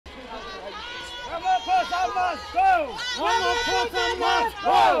must go! Ramaphosa must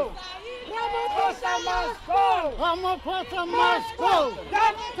go! Ramaphosa must go! Ramaphosa must go!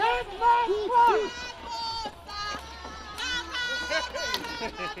 That must go!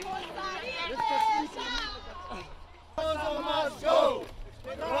 Ramaphosa must go!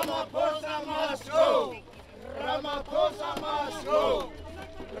 Ramaphosa must go! Ramaphosa must go!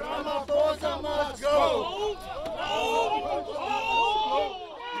 Ramaphosa must go!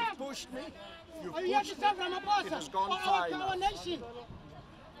 You've pushed me. You've pushed me. It has gone far enough.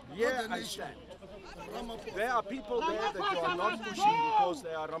 Here I stand. There are people there that you are not pushing because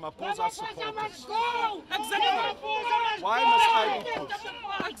they are Ramaphosa supporters. Exactly. Why must I be pushed?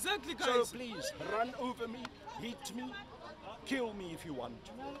 Exactly, guys. So please, run over me, hit me, kill me if you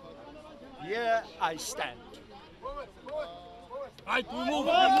want. Here I stand. Right, we move.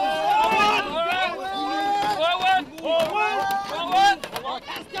 Forward.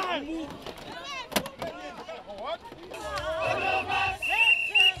 Let's go.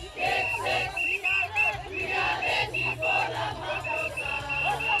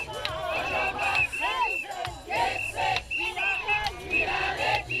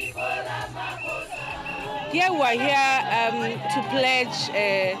 Here we are here to pledge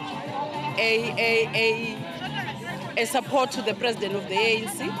a support to the president of the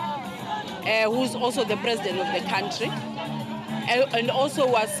ANC, who's also the president of the country, and also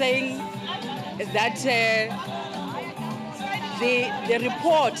we are saying that the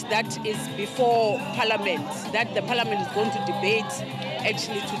report that is before Parliament, that the Parliament is going to debate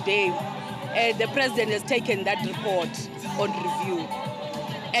actually today, the president has taken that report on review.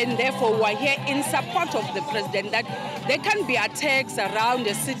 And therefore, we are here in support of the president, that there can be attacks around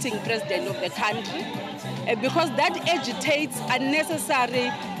the sitting president of the country, because that agitates unnecessary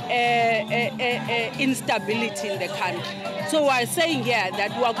instability in the country. So we are saying here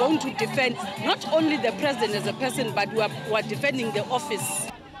that we are going to defend not only the president as a person, but we are defending the office.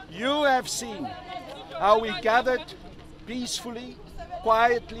 You have seen how we gathered peacefully,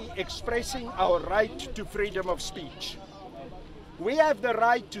 quietly, expressing our right to freedom of speech. We have the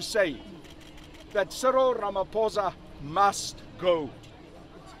right to say that Cyril Ramaphosa must go.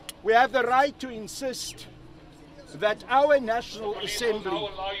 We have the right to insist that our National Assembly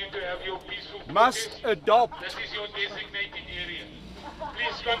must adopt. This is your designated area.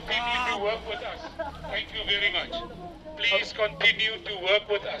 Please continue to work with us. Thank you very much. Please continue to work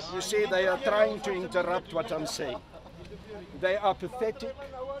with us. You see, they are trying to interrupt what I'm saying. They are pathetic.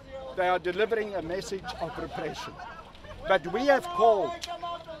 They are delivering a message of repression. But we have called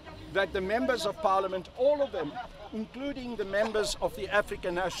that the members of Parliament, all of them, including the members of the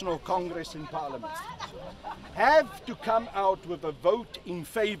African National Congress in Parliament, have to come out with a vote in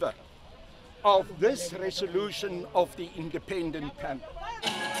favour of this resolution of the independent panel.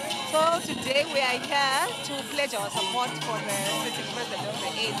 So today we are here to pledge our support for the sitting president of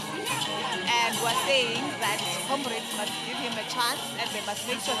the ANC, and we're saying that comrades must give him a chance and they must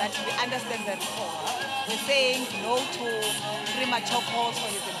make sure that we understand the report. We're saying no to premature calls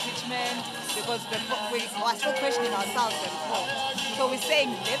for his impeachment because we are still questioning ourselves the report. So we're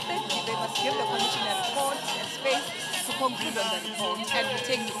saying definitely they must give the commission a report and space to conclude on the report and we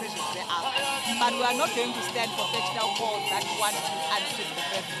take decisions thereafter. But we are not going to stand for fictional calls that want to unseat the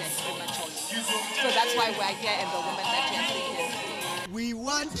president prematurely. So that's why we are here and the women that we are seeing here. We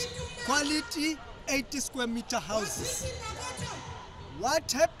want quality 80 square meter houses.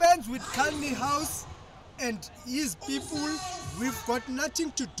 What happens with Niehaus and his people, we've got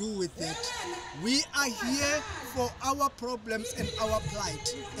nothing to do with it. We are here for our problems and our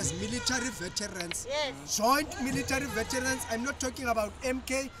plight as military veterans. Yes. Joint military veterans. I'm not talking about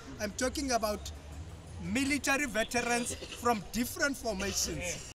MK, I'm talking about military veterans from different formations.